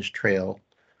changed trail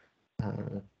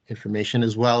information,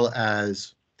 as well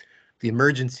as the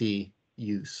emergency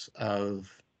use of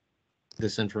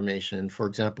this information. For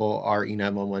example, our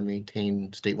E911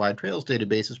 maintained statewide trails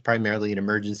database is primarily an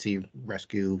emergency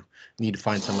rescue, need to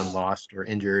find someone lost or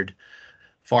injured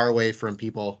far away from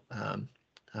people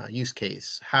use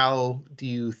case. How do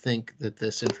you think that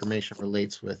this information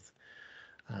relates with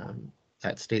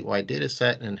that statewide data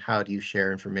set, and how do you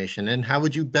share information, and how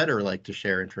would you better like to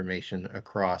share information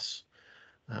across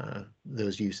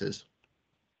those uses?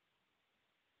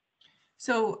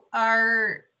 So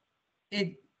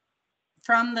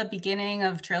from the beginning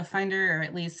of Trailfinder, or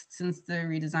at least since the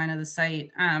redesign of the site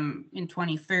in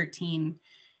 2013,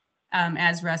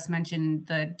 as Russ mentioned,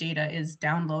 the data is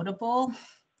downloadable.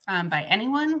 by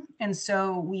anyone. And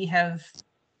so we have,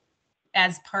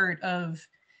 as part of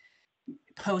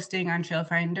posting on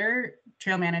Trailfinder,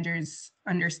 trail managers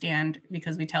understand,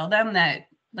 because we tell them that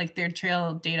like their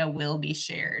trail data will be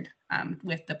shared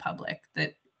with the public,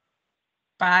 that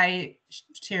by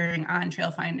sharing on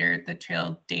Trailfinder, the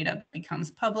trail data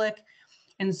becomes public.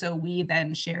 And so we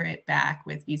then share it back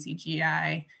with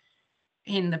VCGI.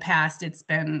 In the past, it's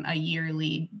been a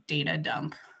yearly data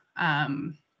dump.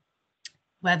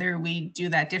 Whether we do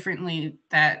that differently,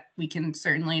 that we can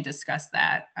certainly discuss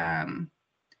that.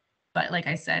 But like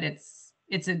I said,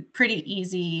 it's a pretty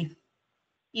easy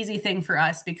thing for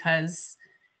us, because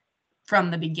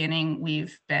from the beginning,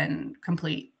 we've been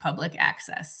complete public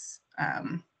access,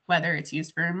 whether it's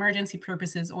used for emergency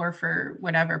purposes or for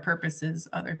whatever purposes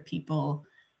other people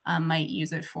might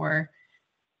use it for.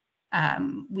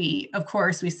 Of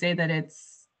course, we say that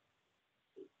it's,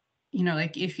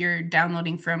 like if you're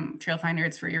downloading from Trailfinder,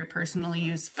 it's for your personal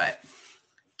use, but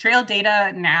trail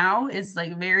data now is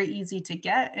like very easy to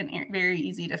get and very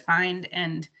easy to find.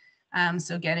 And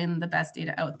so getting the best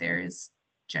data out there is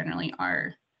generally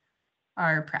our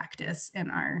practice and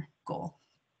our goal.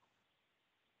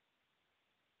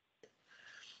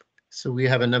 So we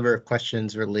have a number of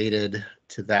questions related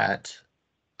to that,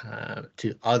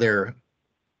 to other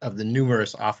of the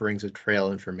numerous offerings of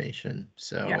trail information.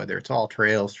 So Yeah. whether it's all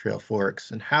trails, trail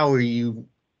forks, and how are you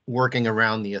working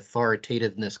around the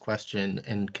authoritativeness question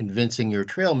and convincing your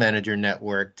trail manager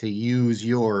network to use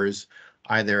yours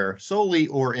either solely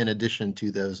or in addition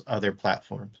to those other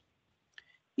platforms?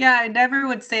 Yeah, I never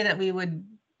would say that we would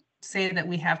say that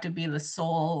we have to be the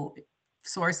sole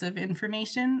source of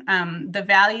information. The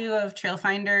value of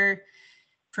Trailfinder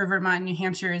for Vermont and New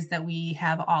Hampshire is that we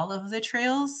have all of the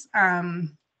trails,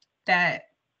 that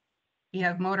we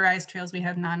have motorized trails, we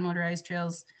have non-motorized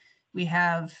trails, we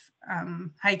have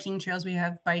hiking trails, we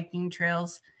have biking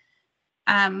trails.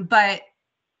 But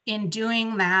in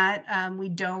doing that, we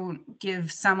don't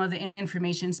give some of the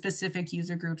information specific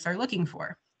user groups are looking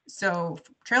for. So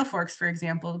Trail Forks, for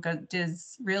example,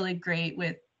 does really great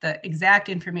with the exact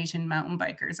information mountain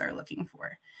bikers are looking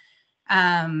for.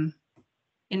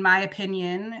 In my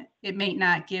opinion, it may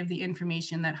not give the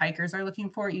information that hikers are looking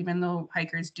for, even though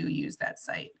hikers do use that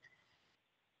site.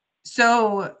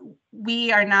 So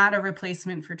we are not a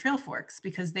replacement for Trail Forks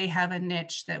because they have a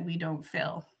niche that we don't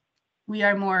fill. We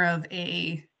are more of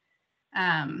a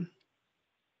kind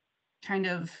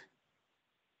of,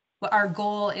 well, our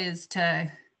goal is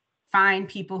to find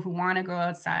people who want to go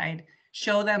outside,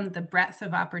 show them the breadth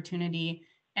of opportunity,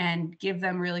 and give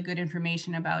them really good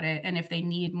information about it. And if they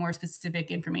need more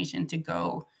specific information, to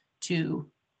go to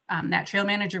that trail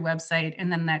manager website, and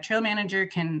then that trail manager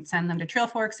can send them to Trail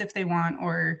Forks if they want,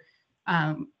 or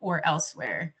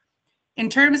elsewhere. In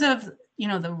terms of,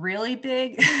 the really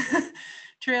big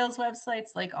trails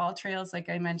websites, like All Trails, like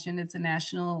I mentioned, it's a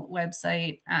national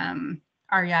website.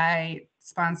 REI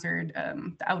sponsored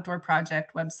the Outdoor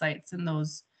Project websites, and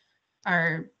those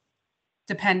are,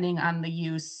 depending on the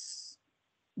use,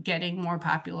 getting more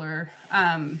popular.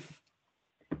 And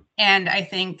I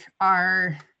think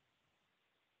our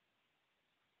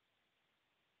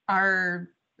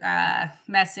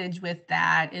message with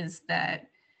that is that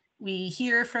we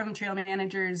hear from trail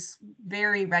managers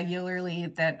very regularly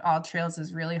that All Trails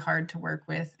is really hard to work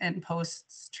with and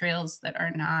posts trails that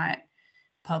are not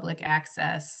public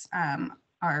access,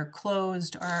 are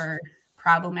closed, are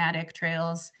problematic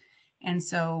trails. And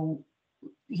so,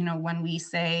 when we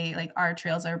say like our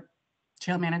trails are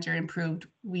trail manager improved,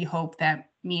 we hope that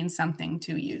means something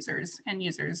to users, and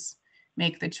users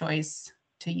make the choice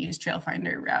to use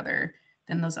Trailfinder rather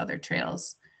than those other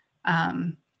trails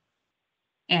and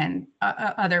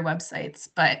other websites.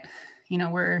 But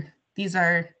these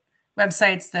are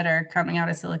websites that are coming out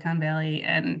of Silicon Valley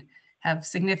and have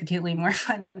significantly more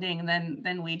funding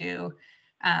than we do.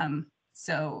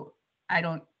 So I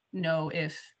don't know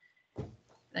if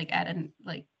like at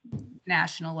a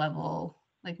national level,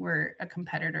 like we're a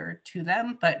competitor to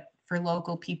them, but for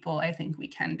local people, I think we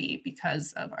can be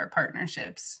because of our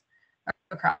partnerships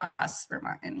across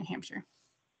Vermont and New Hampshire.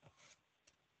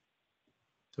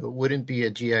 So it wouldn't be a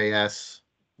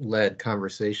GIS-led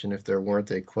conversation if there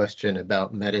weren't a question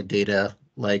about metadata,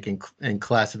 like and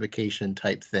classification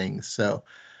type things. So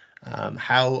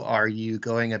how are you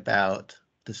going about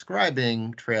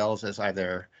describing trails as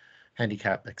either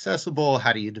handicap accessible?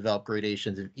 How do you develop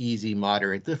gradations of easy,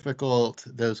 moderate, difficult,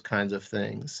 those kinds of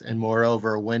things? And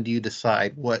moreover, when do you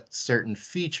decide what certain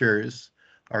features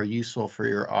are useful for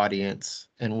your audience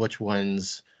and which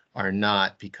ones are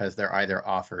not because they're either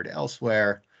offered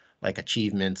elsewhere like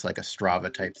achievements, like a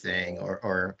Strava type thing,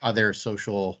 or other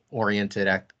social oriented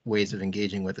ways of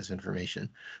engaging with this information.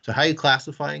 So how are you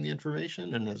classifying the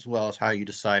information, and as well as how are you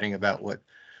deciding about what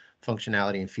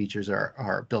functionality and features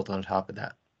are built on top of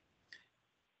that?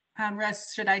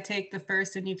 Russ, should I take the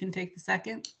first and you can take the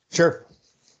second? Sure.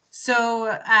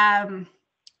 So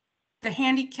the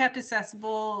handicapped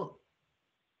accessible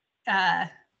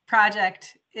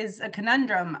project is a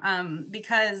conundrum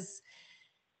because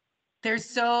there's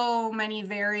so many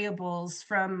variables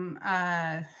from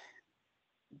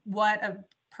what a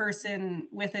person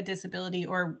with a disability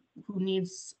or who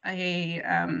needs a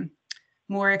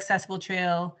more accessible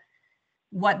trail,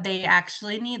 what they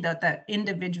actually need, that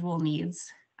individual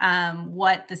needs,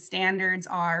 what the standards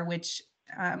are, which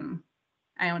I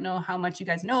don't know how much you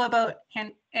guys know about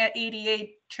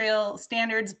ADA trail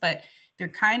standards, but they're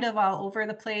kind of all over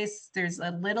the place. There's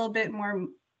a little bit more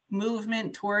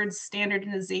movement towards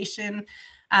standardization,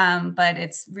 but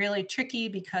it's really tricky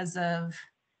because of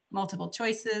multiple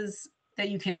choices that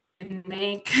you can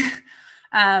make.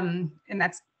 And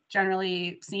that's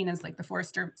generally seen as like the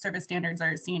Forest Service standards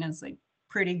are seen as like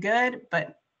pretty good,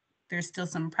 but there's still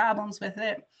some problems with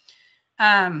it.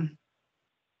 And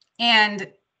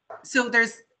so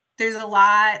there's a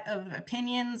lot of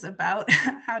opinions about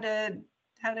how to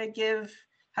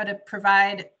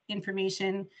provide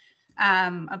information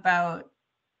about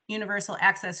universal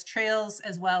access trails,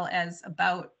 as well as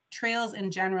about trails in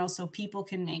general, so people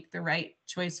can make the right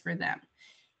choice for them.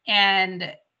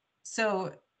 And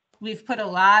so we've put a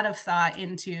lot of thought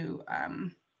into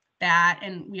that,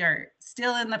 and we are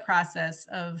still in the process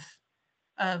of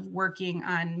working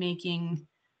on making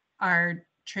our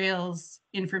trails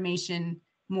information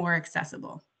more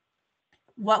accessible.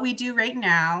 What we do right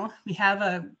now, we have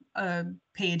a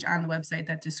page on the website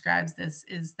that describes this,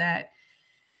 is that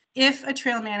if a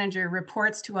trail manager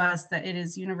reports to us that it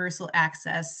is universal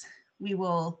access, we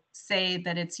will say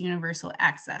that it's universal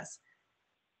access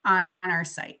on our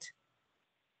site.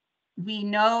 We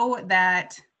know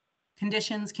that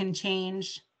conditions can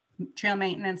change, trail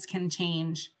maintenance can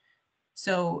change.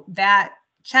 So that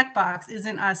checkbox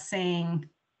isn't us saying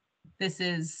this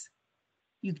is,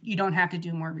 you don't have to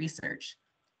do more research.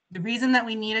 The reason that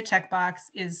we need a checkbox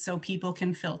is so people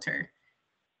can filter,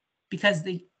 because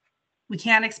we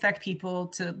can't expect people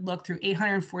to look through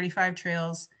 845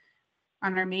 trails.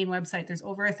 On our main website, there's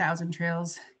over 1,000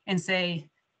 trails, and say,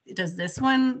 does this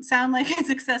one sound like it's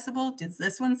accessible? Does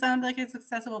this one sound like it's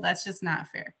accessible? That's just not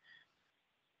fair.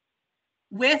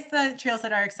 With the trails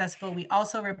that are accessible, we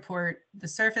also report the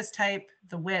surface type,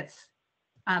 the width,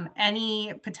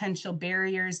 any potential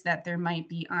barriers that there might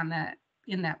be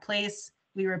in that place.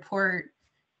 We report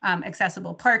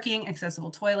accessible parking,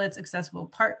 accessible toilets,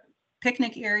 accessible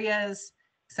picnic areas,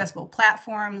 accessible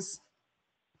platforms.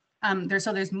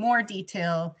 There's more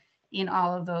detail in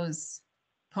all of those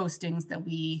postings that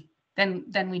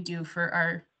than we do for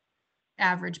our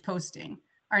average posting.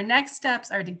 Our next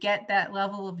steps are to get that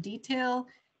level of detail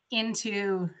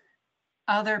into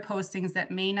other postings that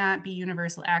may not be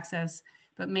universal access,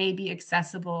 but may be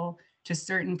accessible to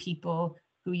certain people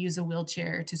who use a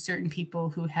wheelchair, to certain people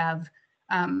who have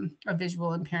a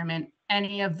visual impairment,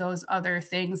 any of those other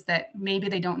things that maybe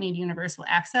they don't need universal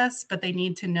access, but they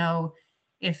need to know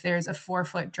if there's a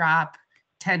 4-foot drop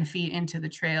 10 feet into the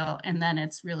trail, and then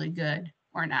it's really good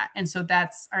or not. And so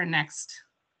that's our next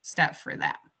step for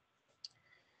that.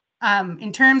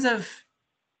 In terms of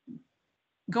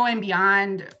going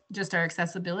beyond just our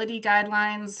accessibility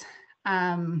guidelines,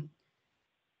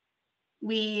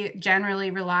 we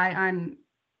generally rely on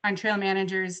trail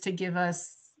managers to give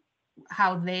us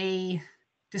how they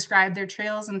describe their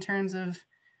trails in terms of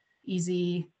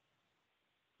easy,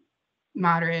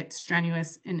 moderate,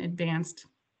 strenuous, and advanced.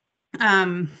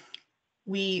 And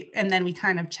then we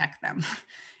kind of check them.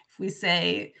 If we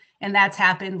say, and that's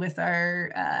happened with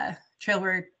our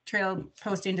trail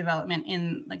posting development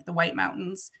in like the White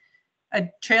Mountains. A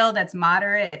trail that's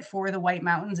moderate for the White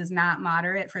Mountains is not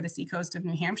moderate for the seacoast of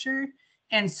New Hampshire.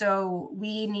 And so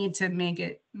we need to make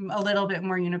it a little bit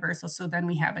more universal. So then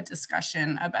we have a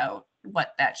discussion about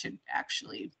what that should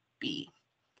actually be.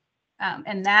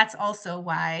 And that's also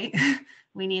why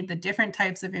we need the different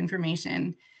types of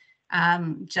information.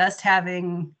 Just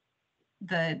having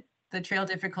the trail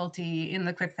difficulty in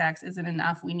the quick facts isn't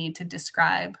enough. We need to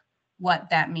describe what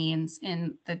that means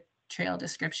in the trail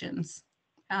descriptions,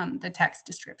 the text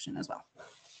description as well.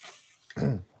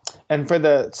 And for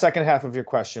the second half of your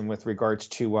question, with regards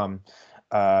to,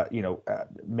 how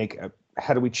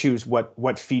do we choose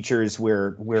what features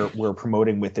we're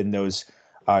promoting within those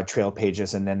trail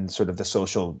pages, and then sort of the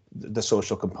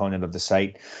social component of the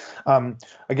site.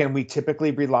 Again, we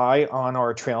typically rely on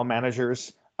our trail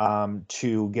managers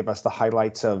to give us the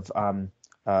highlights of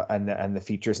and the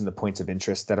features and the points of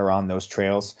interest that are on those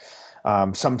trails.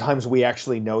 Sometimes we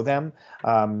actually know them.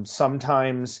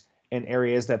 Sometimes in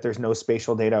areas that there's no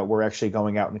spatial data, we're actually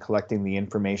going out and collecting the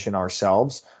information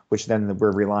ourselves, which then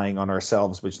we're relying on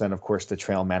ourselves, which then of course the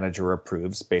trail manager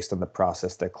approves based on the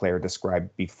process that Claire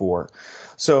described before.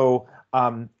 So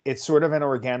it's sort of an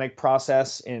organic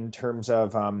process in terms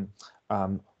of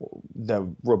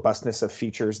the robustness of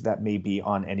features that may be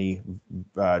on any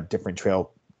different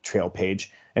trail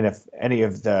page. And if any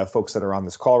of the folks that are on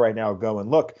this call right now go and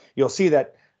look, you'll see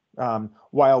that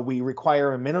while we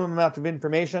require a minimum amount of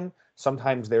information,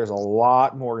 sometimes there's a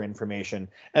lot more information,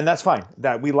 and that's fine.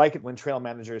 That we like it when trail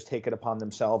managers take it upon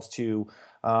themselves to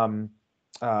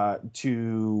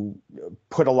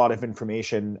put a lot of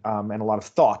information and a lot of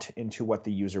thought into what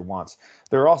the user wants.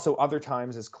 There are also other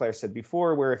times, as Claire said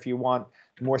before, where if you want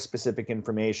more specific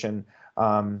information,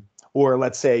 or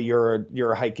let's say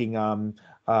you're hiking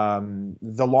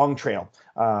the long trail.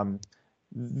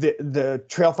 The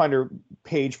Trailfinder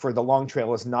page for the long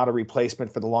trail is not a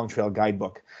replacement for the long trail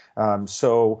guidebook.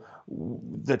 So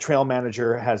the trail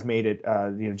manager has made it,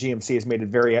 GMC has made it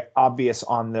very obvious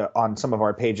on some of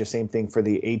our pages. Same thing for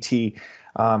the AT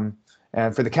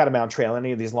and for the Catamount Trail,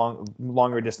 any of these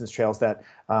longer distance trails, that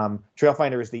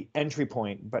Trailfinder is the entry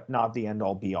point, but not the end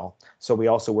all be all. So we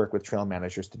also work with trail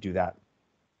managers to do that.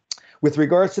 With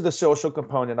regards to the social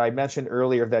component, I mentioned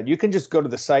earlier that you can just go to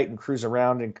the site and cruise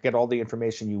around and get all the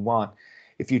information you want.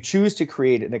 If you choose to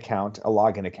create an account, a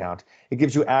login account, it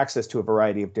gives you access to a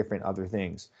variety of different other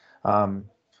things.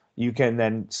 You can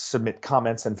then submit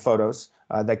comments and photos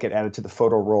that get added to the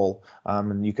photo roll.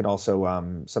 And you can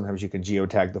also, sometimes you can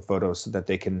geotag the photos so that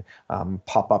they can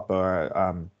pop up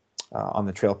on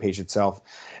the trail page itself.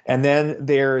 And then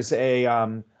there's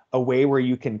a way where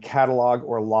you can catalog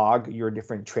or log your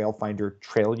different Trailfinder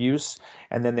trail use.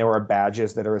 And then there are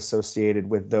badges that are associated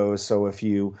with those. So if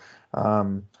you,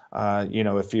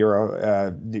 if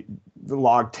you're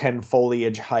log 10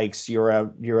 foliage hikes,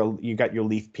 you got your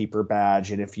leaf peeper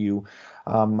badge. And if you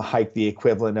hike the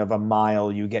equivalent of a mile,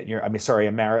 you get your,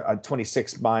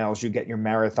 26 miles, you get your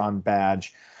marathon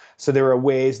badge. So there are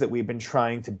ways that we've been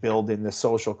trying to build in the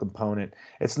social component.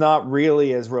 It's not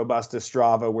really as robust as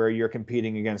Strava, where you're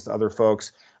competing against other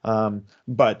folks,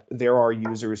 but there are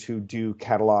users who do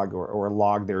catalog or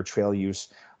log their trail use,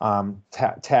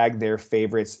 tag their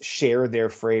favorites, share their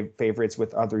favorites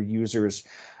with other users,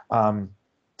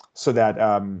 so that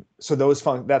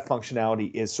that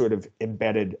functionality is sort of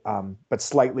embedded, but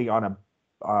slightly on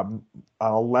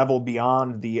a level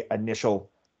beyond the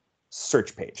initial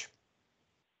search page.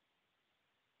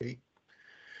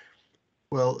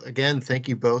 Well, again, thank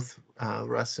you both,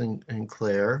 Russ and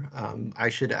Claire. I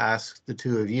should ask the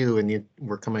two of you, and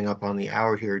we're coming up on the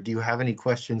hour here. Do you have any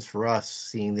questions for us,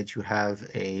 seeing that you have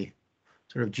a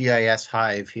sort of GIS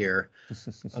hive here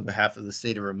on behalf of the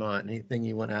state of Vermont? Anything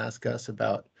you want to ask us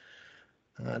about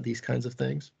these kinds of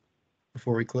things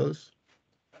before we close?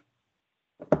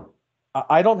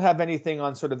 I don't have anything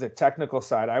on sort of the technical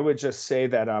side. I would just say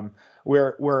that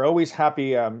we're always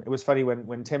happy. It was funny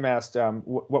when Tim asked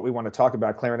what we want to talk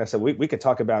about, Claire and I said we could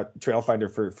talk about Trailfinder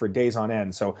for days on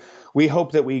end. So we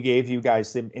hope that we gave you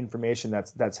guys the information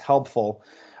that's helpful.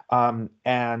 As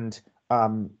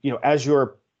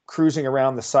you're cruising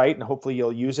around the site, and hopefully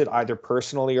you'll use it either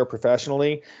personally or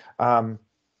professionally.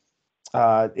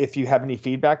 If you have any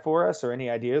feedback for us or any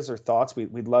ideas or thoughts,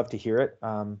 we'd love to hear it.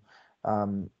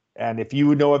 And if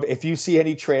you see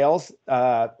any trails,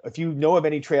 if you know of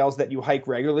any trails that you hike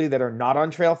regularly that are not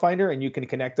on Trailfinder, and you can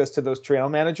connect us to those trail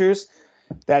managers,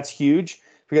 that's huge.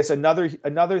 Because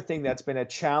another thing that's been a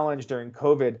challenge during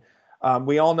COVID,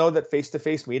 we all know that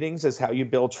face-to-face meetings is how you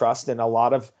build trust, and a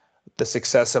lot of the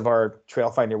success of our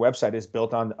Trailfinder website is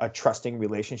built on a trusting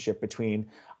relationship between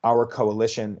our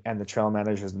coalition and the trail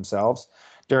managers themselves.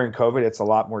 During COVID, it's a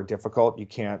lot more difficult. You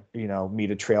can't,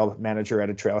 meet a trail manager at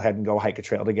a trailhead and go hike a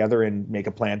trail together and make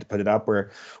a plan to put it up. We're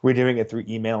doing it through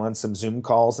email and some Zoom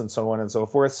calls and so on and so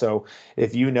forth. So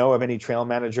if you know of any trail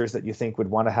managers that you think would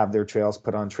want to have their trails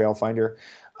put on Trailfinder,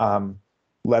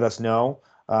 let us know.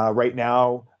 Right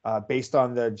now, based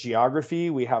on the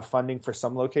geography, we have funding for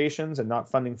some locations and not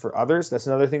funding for others. That's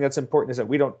another thing that's important, is that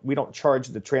we don't charge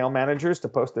the trail managers to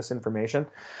post this information.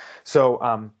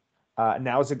 So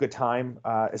now is a good time,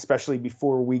 especially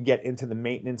before we get into the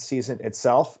maintenance season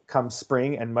itself, come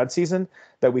spring and mud season,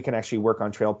 that we can actually work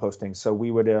on trail posting. So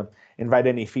we would invite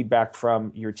any feedback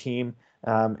from your team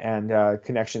and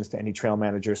connections to any trail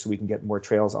managers, so we can get more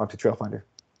trails onto Trailfinder.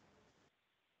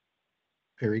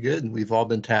 Very good. And we've all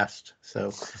been tasked.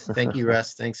 So thank you,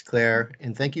 Russ. Thanks, Claire.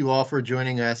 And thank you all for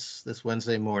joining us this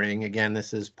Wednesday morning. Again,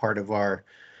 this is part of our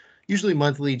usually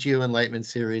monthly GeoEnlightenment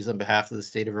series on behalf of the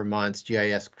state of Vermont's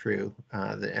GIS crew,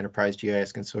 the Enterprise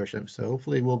GIS Consortium. So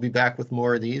hopefully we'll be back with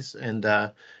more of these. And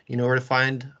you know where to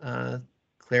find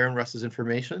Claire and Russ's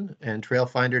information, and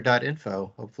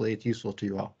Trailfinder.info. Hopefully it's useful to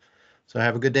you all. So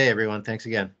have a good day, everyone. Thanks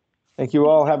again. Thank you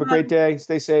all. Have a great day.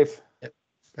 Stay safe.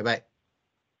 Bye-bye.